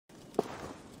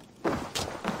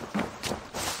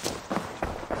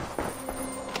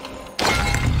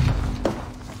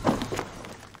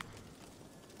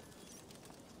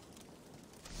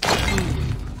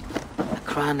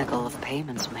chronicle of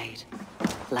payments made.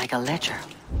 Like a ledger.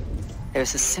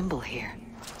 There's a symbol here.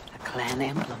 A clan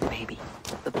emblem, maybe.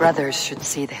 The brothers should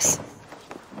see this.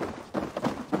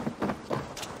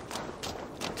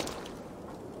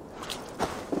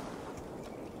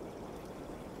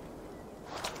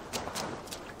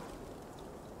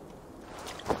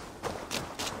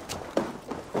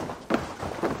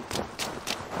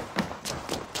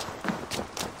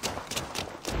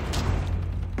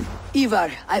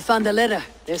 Ivar, I found a letter.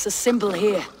 There's a symbol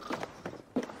here.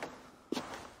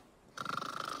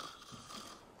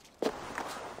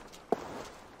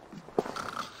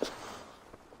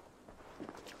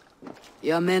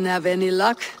 Your men have any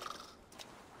luck?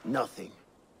 Nothing.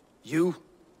 You?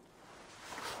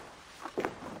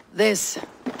 This.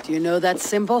 Do you know that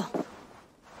symbol?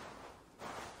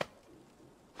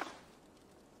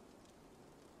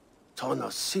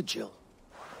 TONNA's sigil.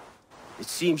 It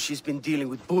seems she's been dealing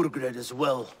with Burgred as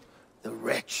well. The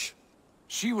wretch.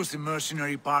 She was the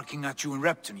mercenary barking at you in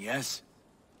Repton, yes?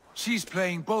 She's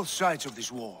playing both sides of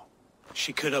this war.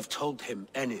 She could have told him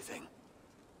anything.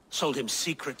 Sold him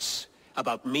secrets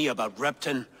about me, about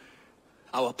Repton,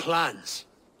 our plans.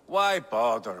 Why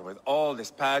bother with all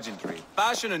this pageantry?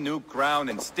 Fashion a new crown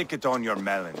and stick it on your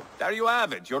melon. There you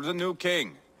have it, you're the new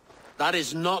king. That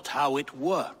is not how it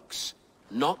works.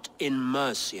 Not in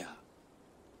Mercia.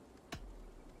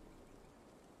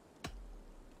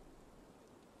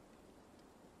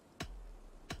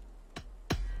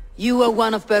 You were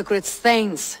one of Burgred's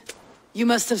thanes. You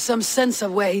must have some sense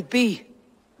of where he'd be.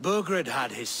 Burgred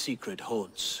had his secret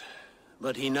haunts,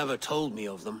 but he never told me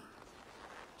of them.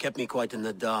 Kept me quite in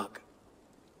the dark.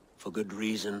 For good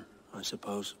reason, I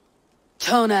suppose.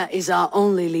 TONNA is our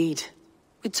only lead.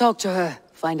 We talk to her,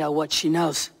 find out what she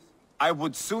knows. I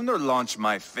would sooner launch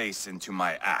my face into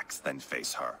my axe than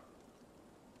face her.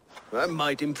 That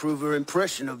might improve her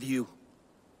impression of you.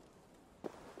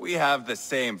 We have the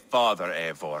same father,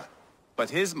 Eivor,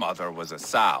 but his mother was a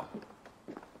sow.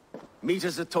 Meet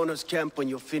us at TONNA's camp when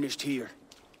you're finished here.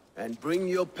 And bring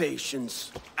your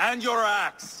patience. And your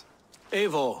axe!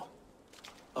 Eivor,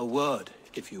 a word,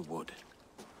 if you would.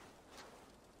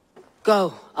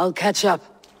 Go, I'll catch up.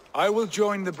 I will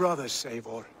join the brothers,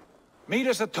 Eivor. Meet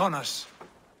us at Tonna's.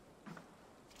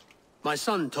 My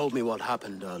son told me what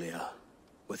happened earlier,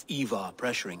 with Ivar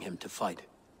pressuring him to fight.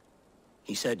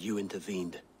 He said you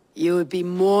intervened. You would be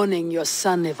mourning your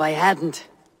son if I hadn't.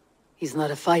 He's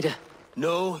not a fighter.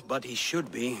 No, but he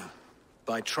should be.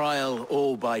 By trial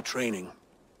or by training.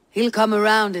 He'll come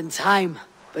around in time,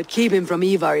 but keep him from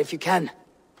Ivar if you can.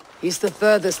 He's the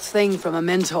furthest thing from a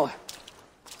mentor.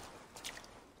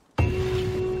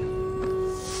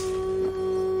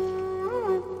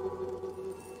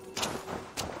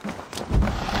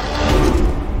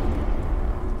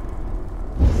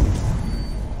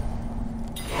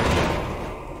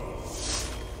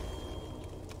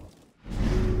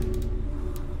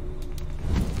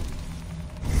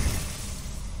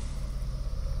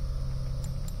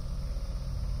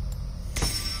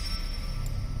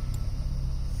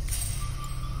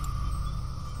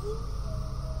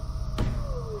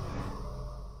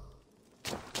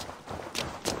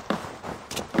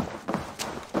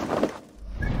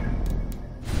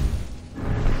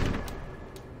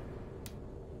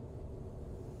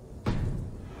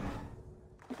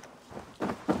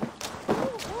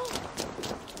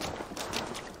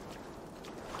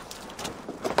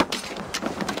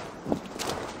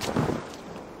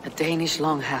 Danish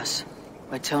longhouse,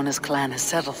 where TONNA's clan has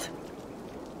settled.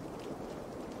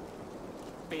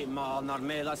 Vi manar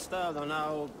mellan städerna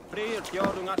och bryr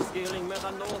fjordungars skilling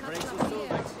mellan Norrbränns och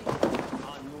Surväx.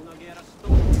 Han agerar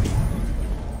stort.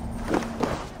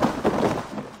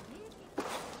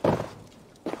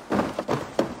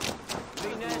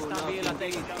 Vi nästan vill att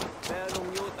det ska vara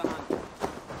omgjorda han.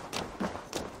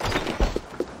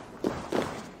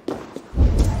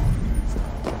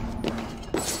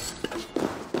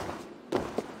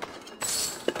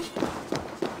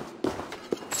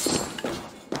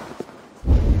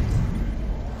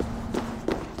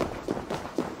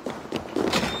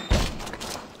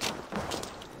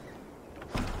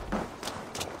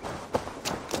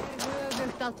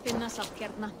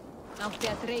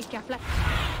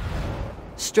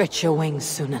 Stretch your wings,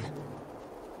 Sunan.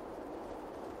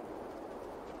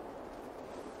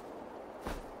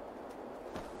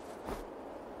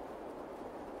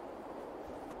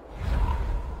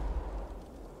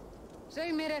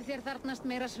 Saumiref þér þarnast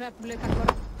meira svefnlauka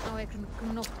á einhvern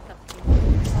gnóttatíð.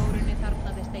 Árunni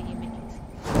þarnaðist eigi mikill.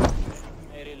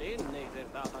 Eri linni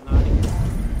þeir það nani.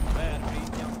 Hver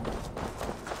rítja.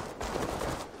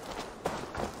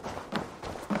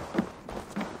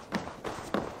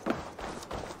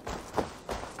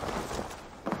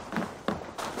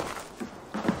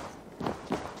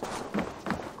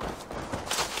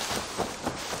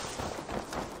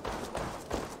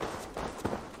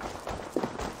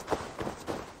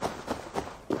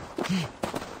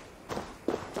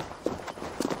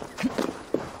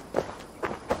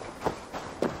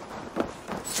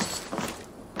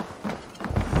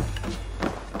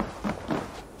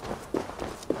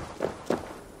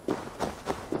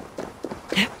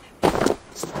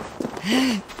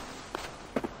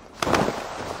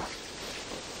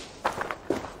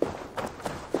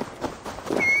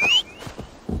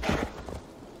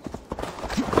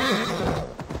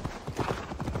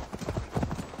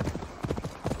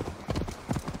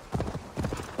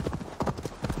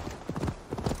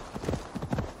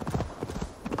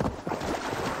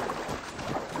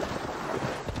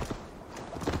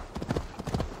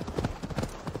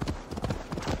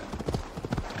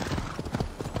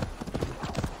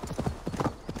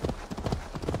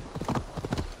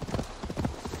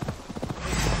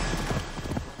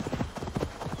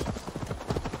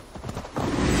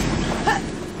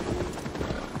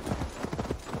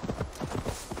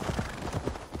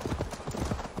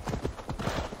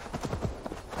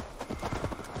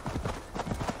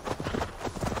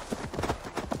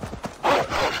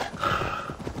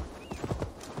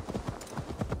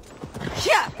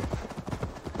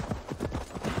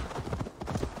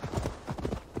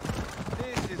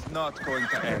 not going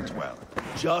to end well.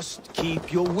 Just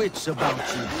keep your wits about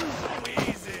you.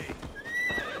 Easy.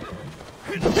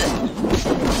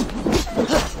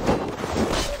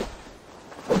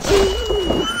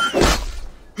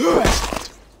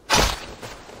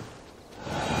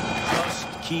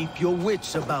 Just keep your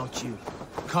wits about you.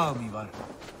 Calm, Ivar.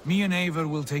 Me and Eivor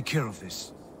will take care of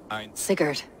this.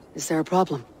 Sigurd, is there a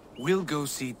problem? We'll go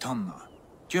see Tonna.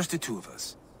 Just the two of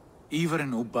us. Ivar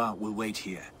and Ubba will wait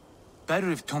here.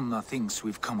 Better if Tonna thinks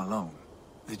we've come alone.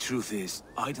 The truth is,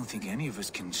 I don't think any of us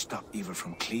can stop Ivar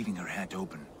from cleaving her head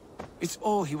open. It's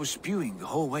all he was spewing the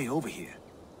whole way over here.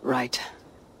 Right.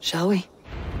 Shall we?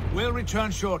 We'll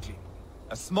return shortly.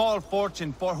 A small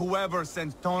fortune for whoever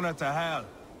sends Tonna to hell.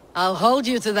 I'll hold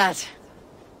you to that.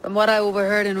 From what I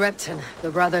overheard in Repton,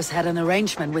 the brothers had an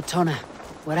arrangement with Tonna.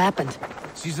 What happened?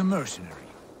 She's a mercenary.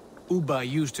 Ubba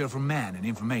used her for man and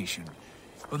information.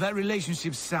 But that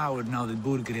relationship soured now that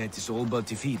Burgred is all but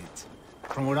defeated.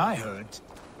 From what I heard,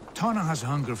 Tonna has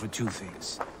hunger for two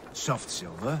things. Soft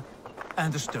silver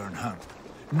and a stern hunt.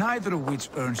 Neither of which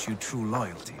earns you true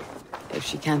loyalty. If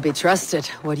she can't be trusted,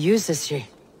 what use is she?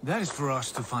 That is for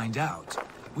us to find out.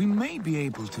 We may be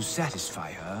able to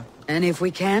satisfy her. And if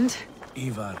we can't?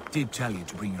 Ivar did tell you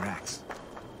to bring your axe.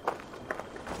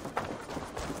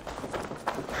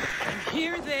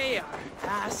 Here they are,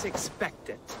 as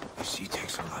expected. If she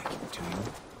takes a liking to you,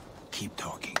 keep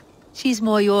talking. She's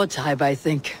more your type, I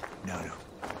think. No.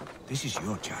 This is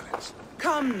your challenge.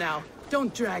 Come now,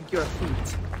 don't drag your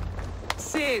feet.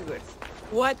 Sigurd,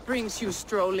 what brings you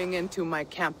strolling into my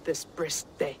camp this brisk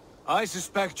day? I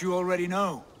suspect you already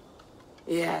know.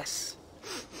 Yes.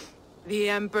 The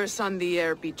Embers on the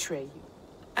air betray you.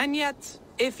 And yet,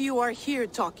 if you are here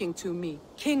talking to me,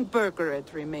 King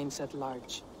Burgred remains at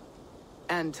large.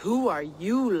 And who are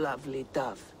you, lovely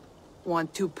dove?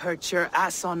 Want to perch your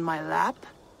ass on my lap?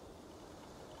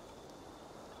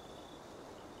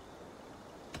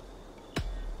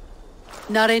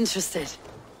 Not interested.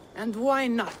 And why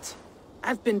not?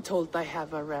 I've been told I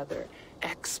have a rather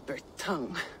expert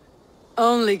tongue.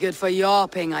 Only good for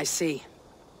yawping, I see.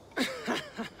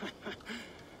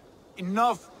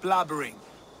 Enough blabbering.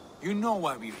 You know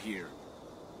why we're here.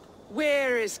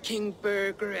 Where is King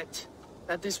Burgred?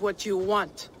 That is what you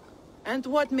want. And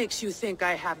what makes you think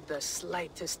I have the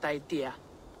slightest idea?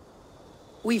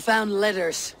 We found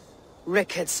letters.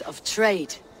 Records of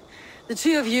trade. The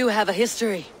two of you have a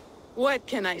history. What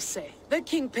can I say? The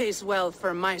king pays well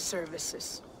for my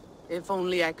services. If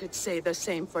only I could say the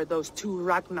same for those two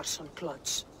Ragnarsson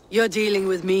clods. You're dealing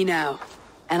with me now.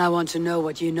 And I want to know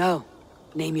what you know.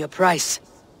 Name your price.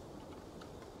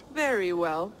 Very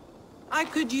well. I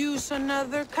could use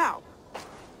another cow.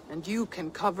 And you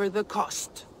can cover the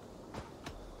cost.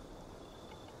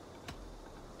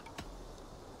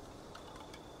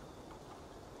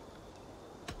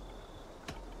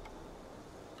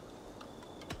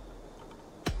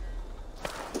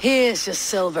 Here's your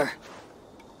silver.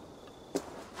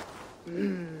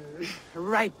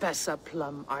 Ripe as a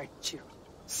plum, aren't you?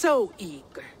 So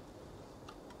eager.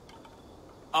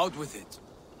 Out with it.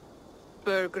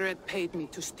 Burgred paid me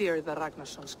to steer the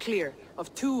Ragnarssons clear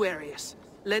of two areas.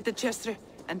 Ledechestre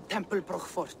and Tempelbroch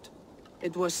Fort.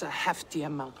 It was a hefty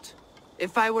amount.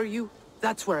 If I were you,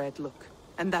 that's where I'd look.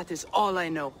 And that is all I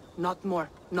know. Not more,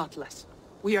 not less.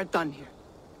 We are done here.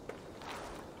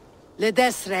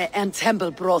 Ledestre and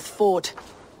Tempelbroth Fort.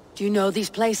 Do you know these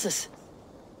places?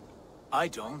 I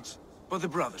don't, but the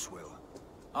brothers will.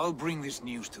 I'll bring this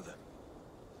news to them.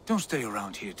 Don't stay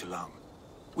around here too long.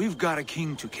 We've got a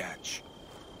king to catch.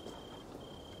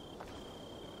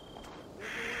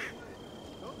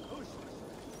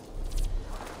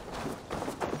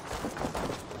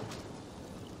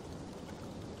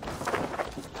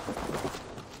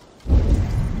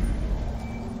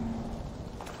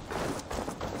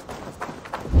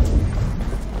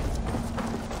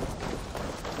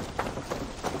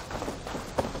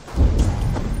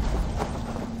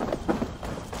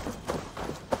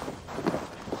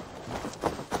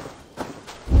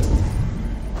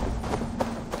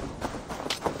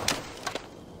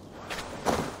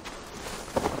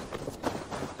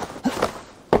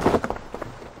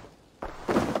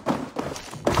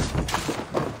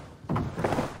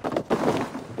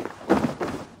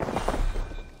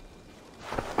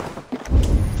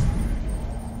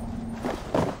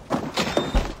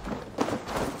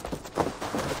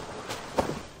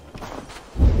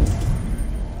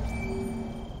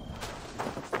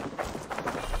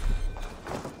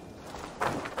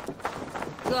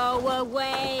 Go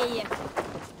away!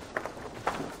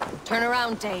 Turn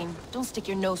around, Dane. Don't stick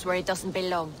your nose where it doesn't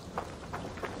belong.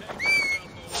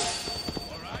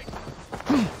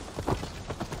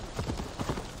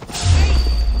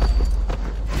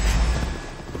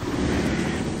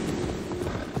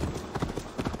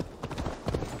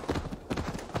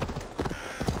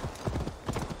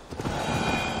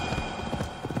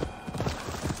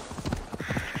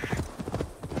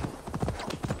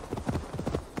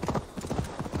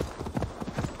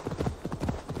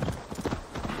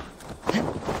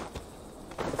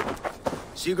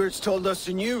 Sigurd's told us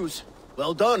the news.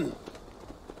 Well done.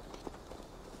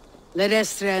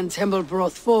 Ledestre and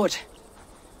Templebroth fought.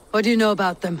 What do you know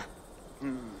about them?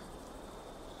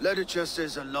 Leicester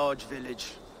is a large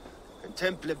village. And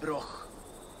Templebroch,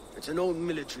 it's an old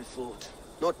military fort.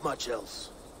 Not much else.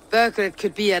 Burgred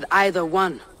could be at either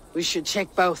one. We should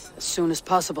check both as soon as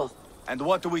possible. And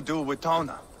what do we do with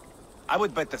TONNA? I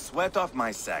would bet the sweat off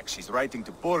my sack she's writing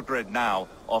to Borgred now,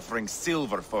 offering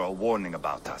silver for a warning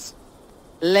about us.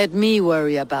 Let me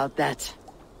worry about that.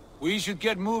 We should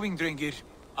get moving, Drinkit.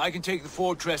 I can take the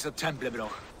fortress of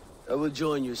Templebroch. I will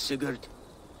join you, Sigurd.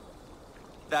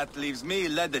 That leaves me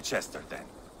Leicester then.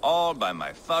 All by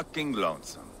my fucking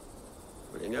lonesome.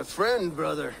 Bring a friend,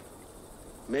 brother.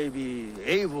 Maybe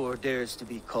Eivor dares to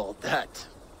be called that.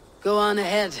 Go on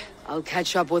ahead. I'll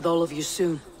catch up with all of you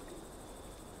soon.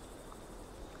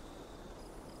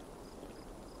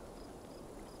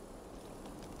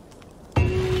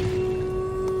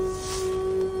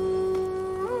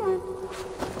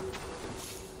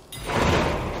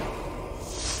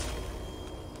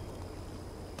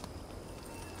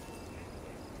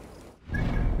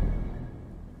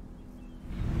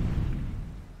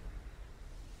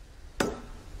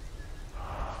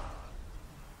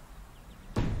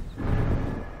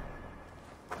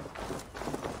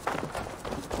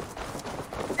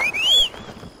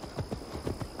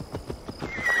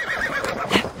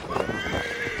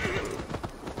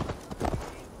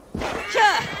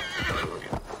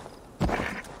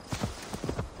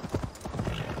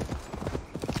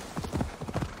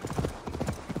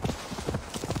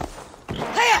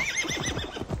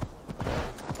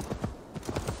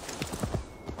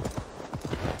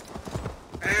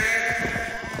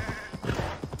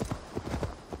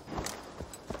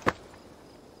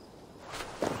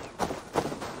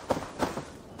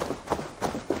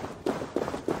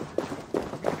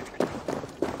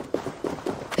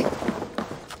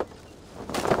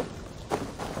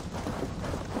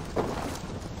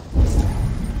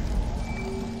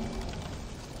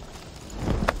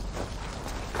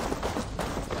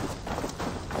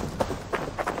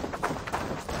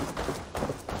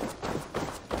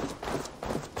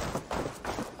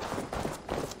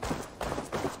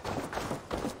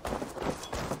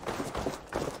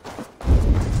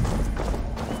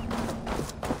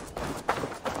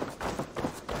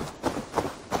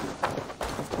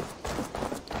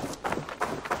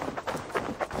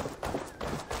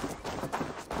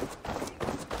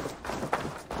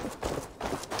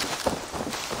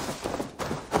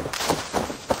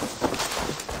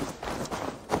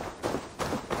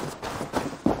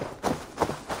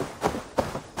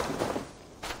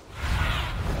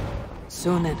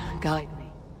 Sunan, guide me.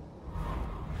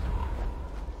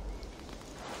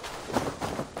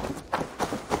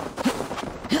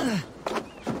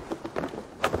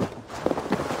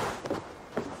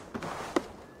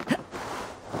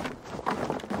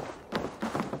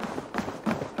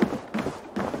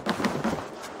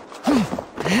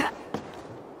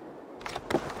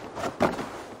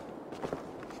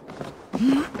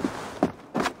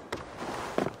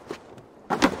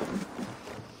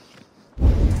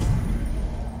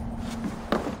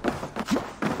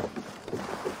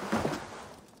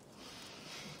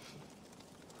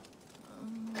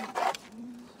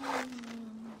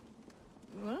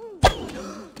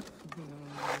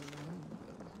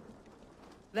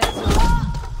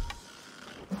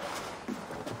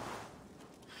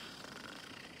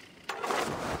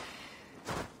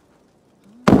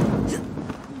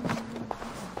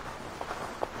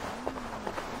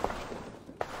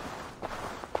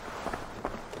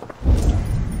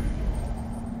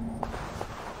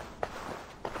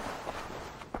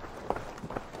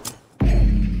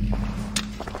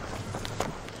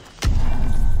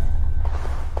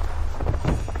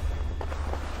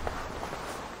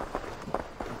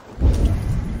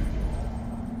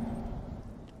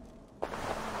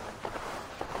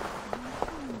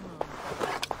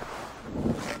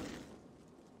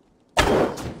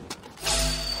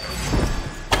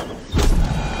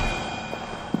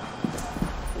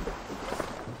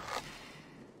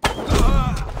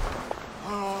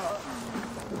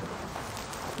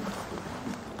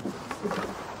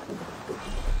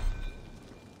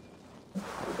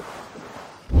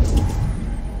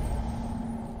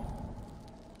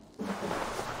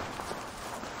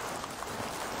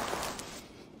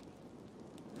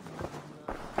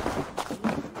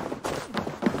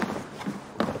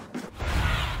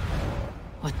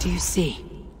 What do you see?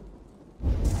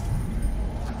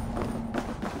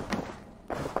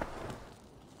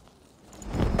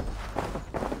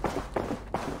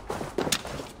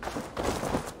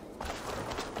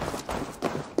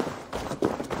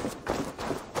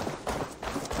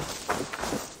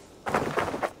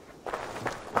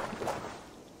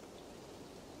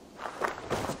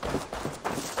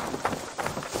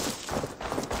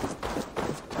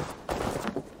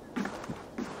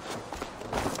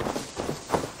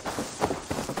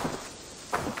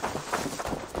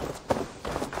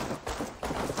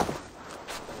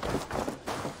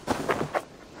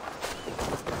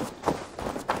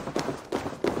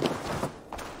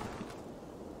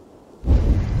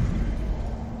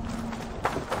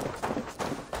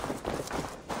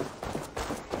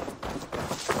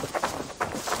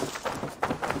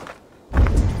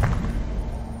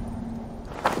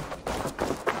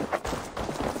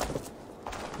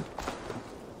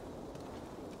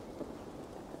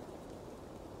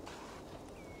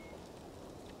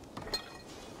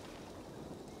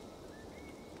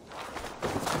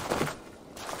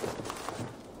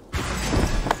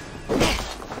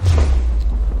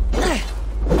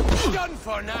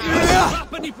 for now. Our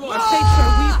fates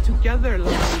are weaved together,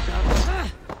 lovely dove.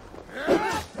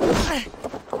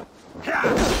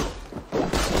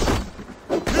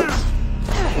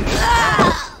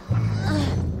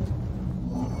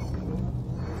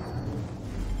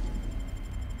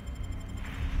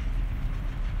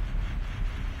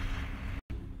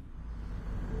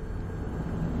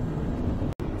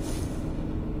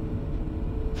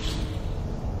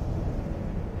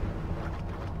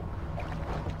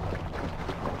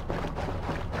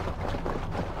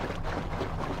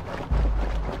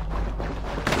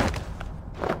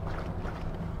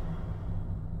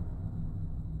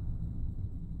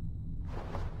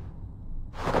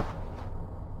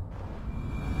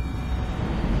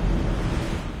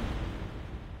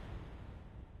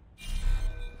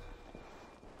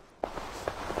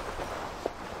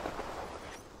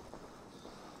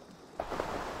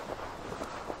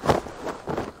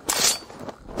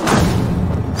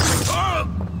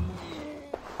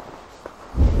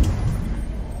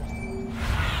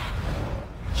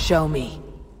 Show me.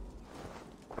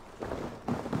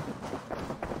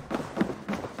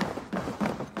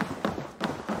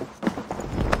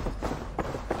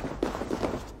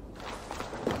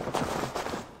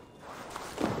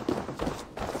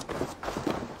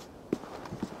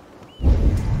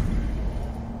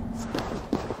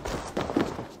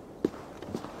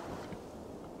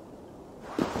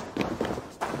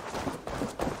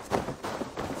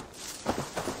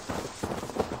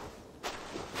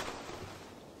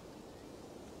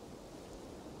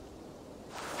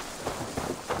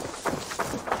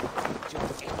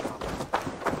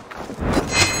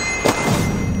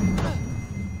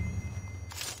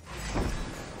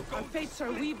 Our fates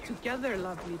are weaved together,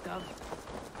 lovely dove.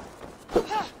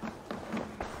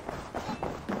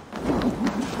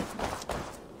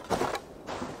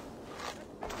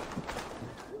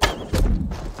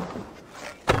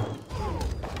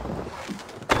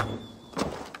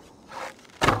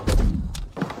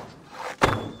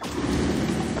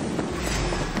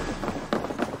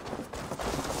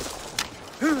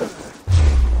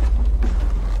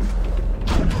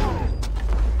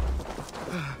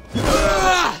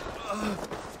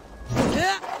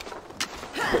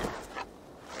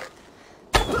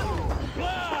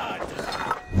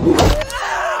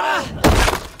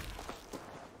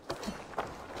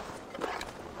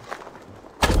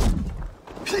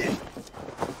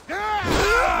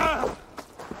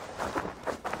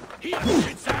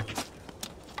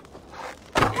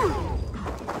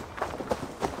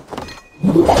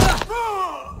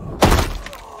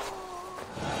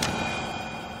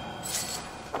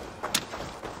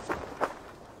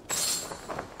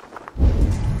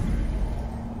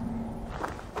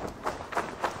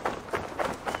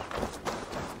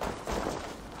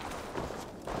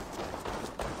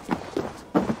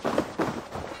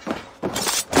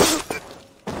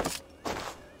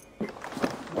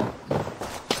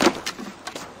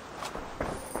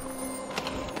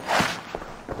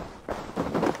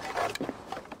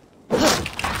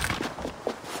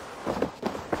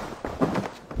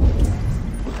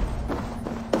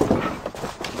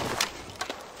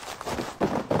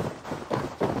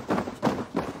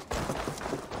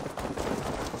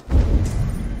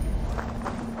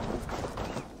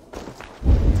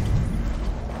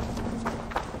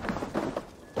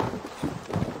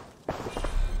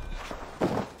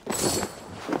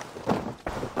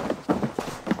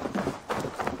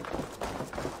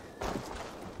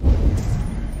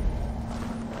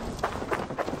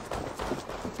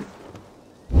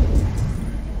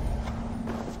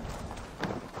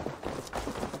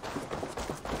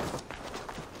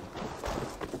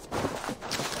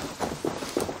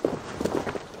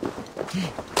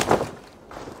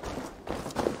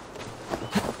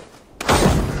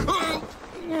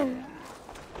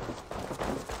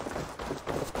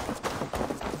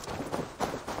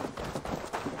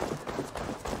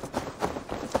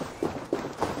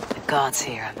 Gods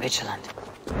here are vigilant.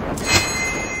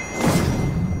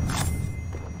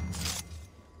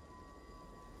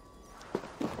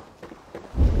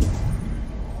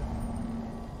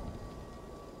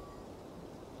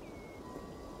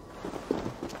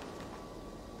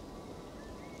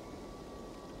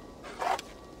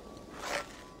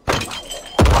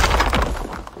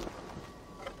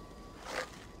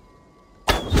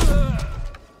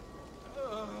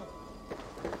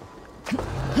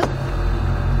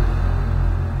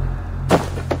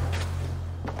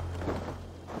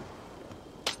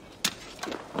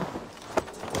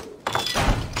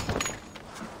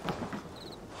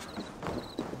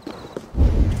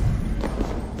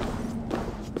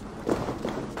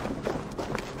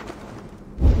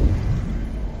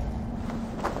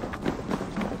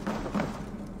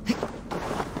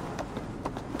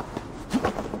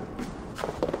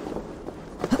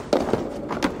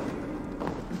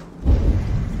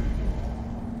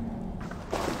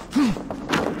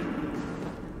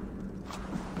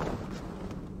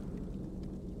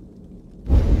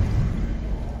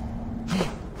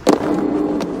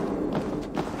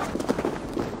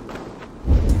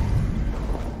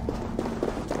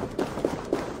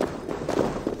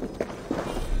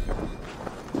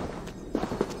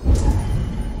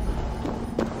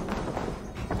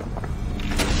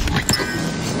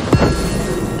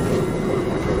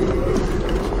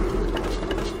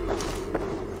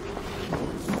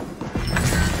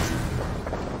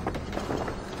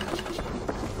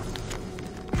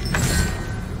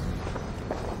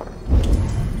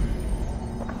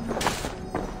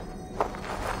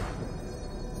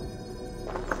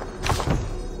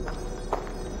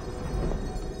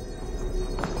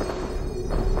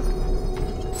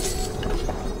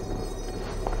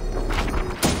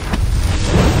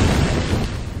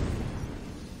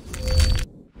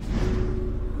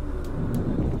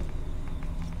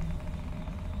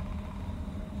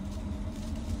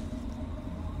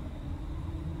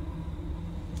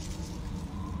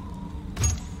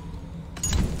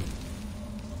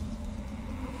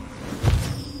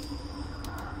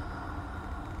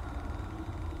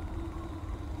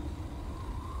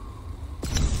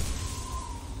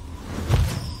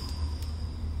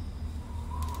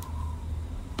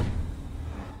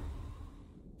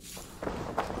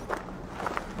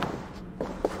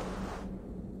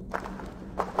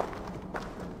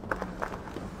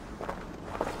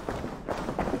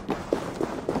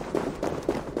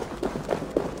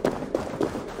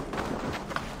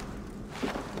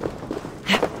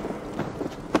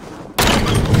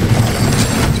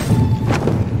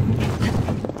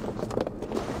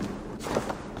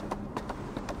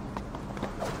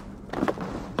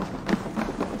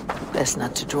 best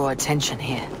not to draw attention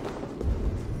here.